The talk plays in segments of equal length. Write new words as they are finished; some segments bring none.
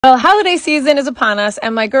Well, holiday season is upon us,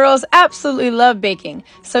 and my girls absolutely love baking.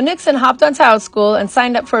 So Nixon hopped onto OutSchool and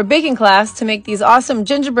signed up for a baking class to make these awesome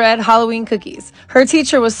gingerbread Halloween cookies. Her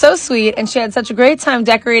teacher was so sweet, and she had such a great time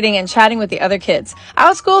decorating and chatting with the other kids.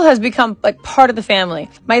 OutSchool has become like part of the family.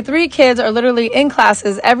 My 3 kids are literally in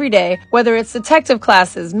classes every day, whether it's detective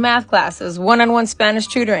classes, math classes, one-on-one Spanish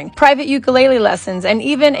tutoring, private ukulele lessons, and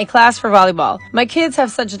even a class for volleyball. My kids have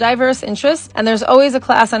such diverse interests, and there's always a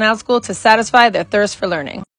class on OutSchool to satisfy their thirst for learning.